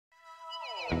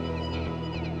Hi,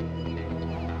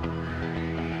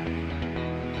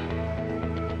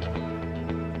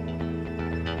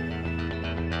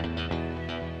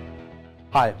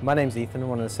 my name's Ethan, I'm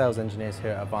one of the sales engineers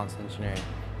here at Advanced Engineering.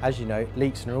 As you know,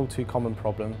 leaks are an all too common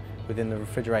problem within the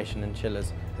refrigeration and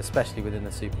chillers, especially within the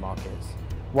supermarkets.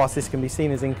 Whilst this can be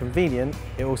seen as inconvenient,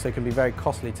 it also can be very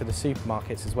costly to the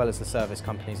supermarkets as well as the service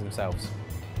companies themselves.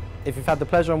 If you've had the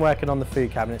pleasure of working on the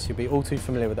food cabinets, you'll be all too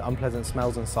familiar with the unpleasant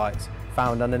smells and sights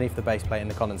found underneath the base plate in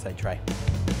the condensate tray.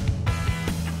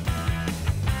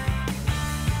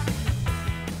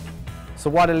 So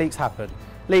why do leaks happen?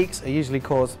 Leaks are usually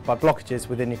caused by blockages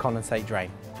within your condensate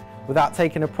drain. Without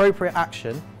taking appropriate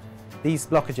action, these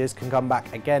blockages can come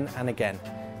back again and again,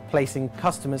 placing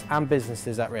customers and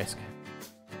businesses at risk.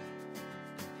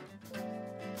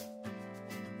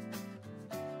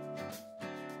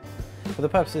 For the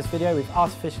purpose of this video, we've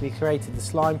artificially created the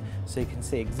slime so you can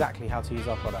see exactly how to use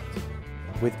our product.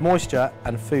 With moisture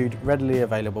and food readily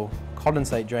available,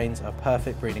 condensate drains are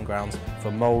perfect breeding grounds for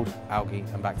mould, algae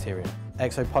and bacteria.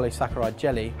 Exopolysaccharide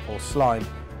jelly, or slime,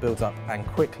 builds up and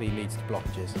quickly leads to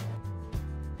blockages.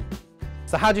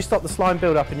 So how do you stop the slime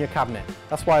build-up in your cabinet?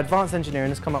 That's why Advanced Engineering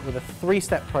has come up with a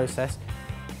 3-step process.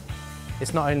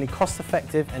 It's not only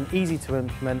cost-effective and easy to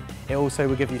implement, it also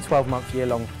will give you 12-month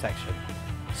year-long protection.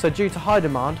 So due to high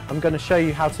demand, I'm going to show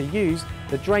you how to use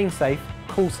the drain safe,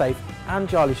 cool safe and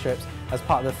Jarly strips as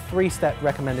part of the 3-step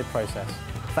recommended process.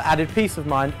 For added peace of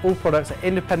mind, all products are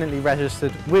independently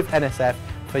registered with NSF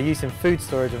for use in food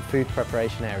storage and food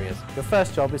preparation areas. Your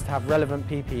first job is to have relevant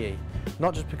PPE,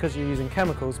 not just because you're using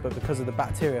chemicals, but because of the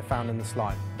bacteria found in the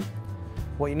slime.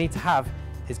 What you need to have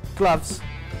is gloves,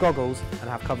 goggles and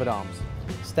have covered arms.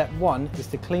 Step 1 is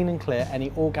to clean and clear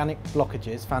any organic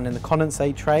blockages found in the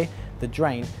condensate tray, the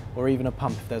drain or even a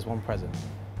pump if there's one present.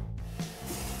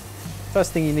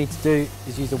 First thing you need to do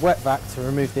is use a wet vac to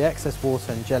remove the excess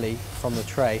water and jelly from the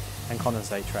tray and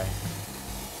condensate tray.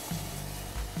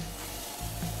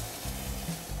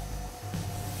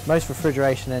 Most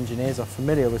refrigeration engineers are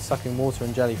familiar with sucking water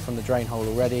and jelly from the drain hole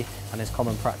already, and it's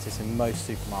common practice in most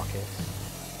supermarkets.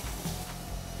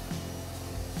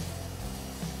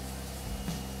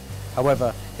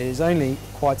 However, it is only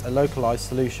quite a localised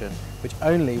solution, which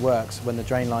only works when the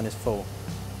drain line is full.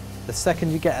 The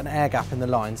second you get an air gap in the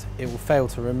lines, it will fail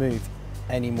to remove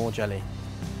any more jelly.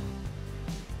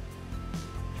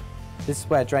 This is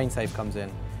where Drain Safe comes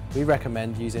in. We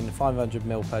recommend using 500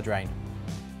 ml per drain.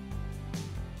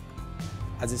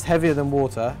 As it's heavier than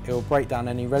water, it will break down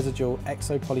any residual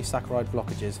exopolysaccharide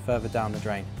blockages further down the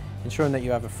drain, ensuring that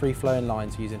you have a free-flowing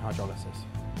lines using hydrolysis.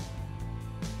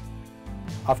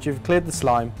 After you've cleared the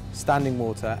slime, standing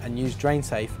water and used Drain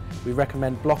Safe, we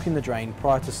recommend blocking the drain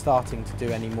prior to starting to do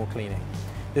any more cleaning.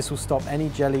 This will stop any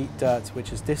jelly, dirt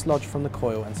which is dislodged from the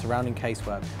coil and surrounding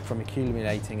casework from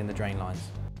accumulating in the drain lines.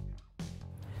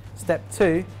 Step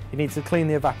 2, you need to clean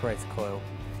the evaporator coil.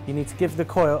 You need to give the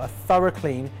coil a thorough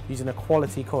clean using a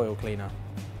quality coil cleaner.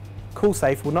 Cool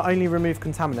Safe will not only remove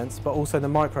contaminants but also the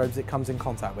microbes it comes in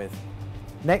contact with.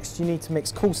 Next, you need to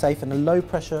mix Cool Safe in a low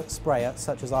pressure sprayer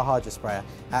such as our Hydro Sprayer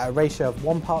at a ratio of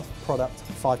 1 part product,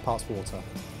 5 parts water.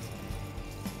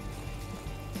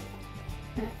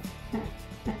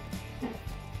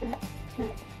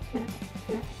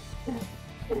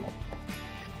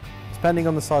 Depending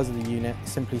on the size of the unit,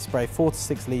 simply spray 4 to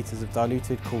 6 litres of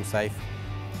diluted Cool Safe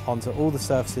onto all the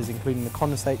surfaces including the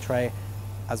condensate tray,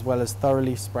 as well as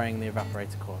thoroughly spraying the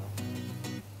evaporator coil.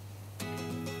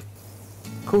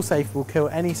 Cool Safe will kill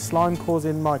any slime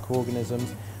causing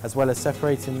microorganisms as well as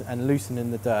separating and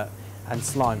loosening the dirt and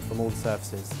slime from all the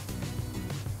surfaces.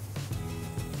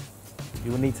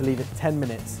 You will need to leave it 10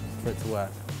 minutes for it to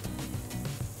work.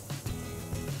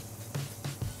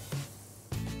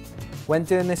 When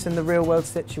doing this in the real world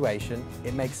situation,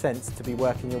 it makes sense to be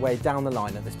working your way down the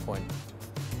line at this point.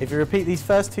 If you repeat these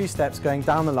first 2 steps going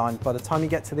down the line, by the time you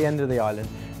get to the end of the island,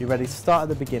 you're ready to start at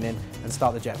the beginning and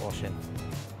start the jet washing.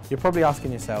 You're probably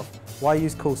asking yourself, why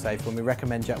use Cool Safe when we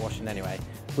recommend jet washing anyway?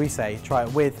 We say try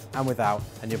it with and without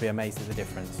and you'll be amazed at the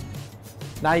difference.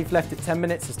 Now you've left it 10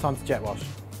 minutes, it's time to jet wash.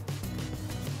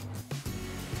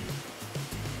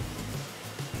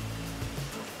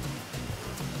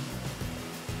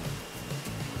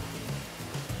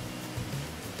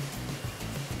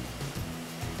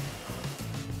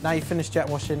 Now you've finished jet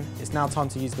washing, it's now time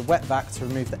to use the wet vac to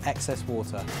remove the excess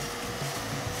water.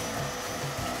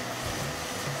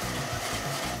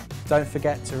 Don't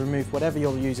forget to remove whatever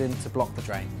you're using to block the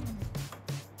drain.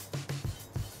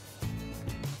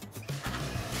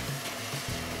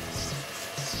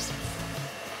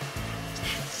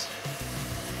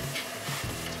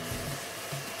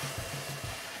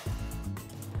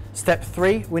 Step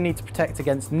 3, we need to protect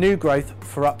against new growth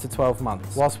for up to 12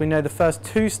 months. Whilst we know the first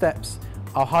 2 steps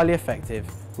are highly effective,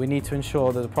 we need to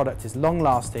ensure that the product is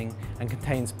long-lasting and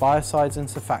contains biocides and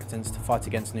surfactants to fight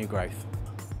against new growth.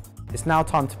 It's now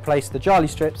time to place the Jarley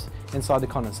strips inside the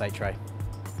condensate tray.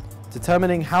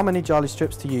 Determining how many Jarley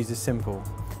strips to use is simple.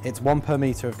 It's 1 per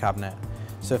metre of cabinet.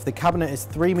 So if the cabinet is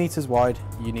 3 metres wide,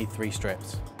 you need 3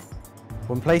 strips.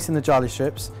 When placing the Jarley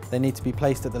strips, they need to be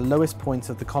placed at the lowest point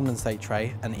of the condensate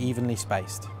tray and evenly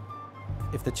spaced.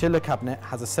 If the chiller cabinet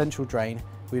has a central drain,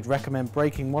 we'd recommend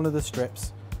breaking one of the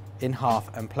strips in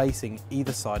half and placing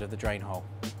either side of the drain hole.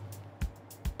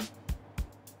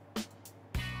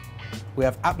 We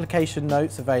have application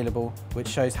notes available which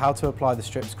shows how to apply the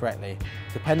strips correctly,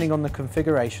 depending on the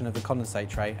configuration of the condensate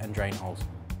tray and drain holes.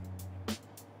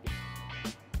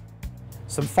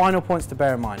 Some final points to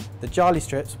bear in mind. The Jarley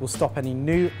strips will stop any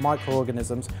new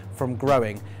microorganisms from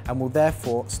growing and will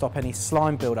therefore stop any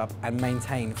slime buildup and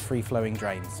maintain free-flowing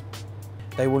drains.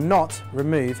 They will not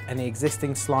remove any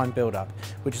existing slime buildup,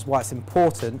 which is why it's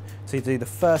important to do the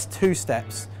first 2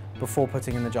 steps before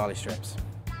putting in the Jarley strips.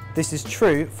 This is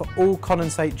true for all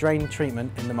condensate drain treatment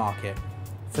in the market.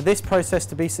 For this process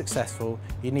to be successful,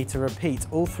 you need to repeat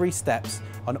all 3 steps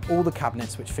on all the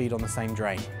cabinets which feed on the same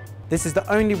drain. This is the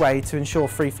only way to ensure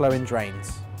free-flowing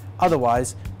drains.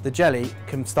 Otherwise, the jelly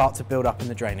can start to build up in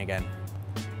the drain again.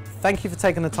 Thank you for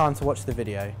taking the time to watch the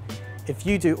video. If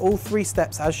you do all 3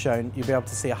 steps as shown, you'll be able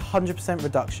to see a 100%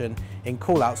 reduction in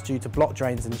call-outs due to blocked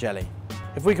drains and jelly.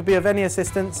 If we could be of any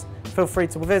assistance, feel free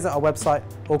to visit our website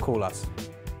or call us.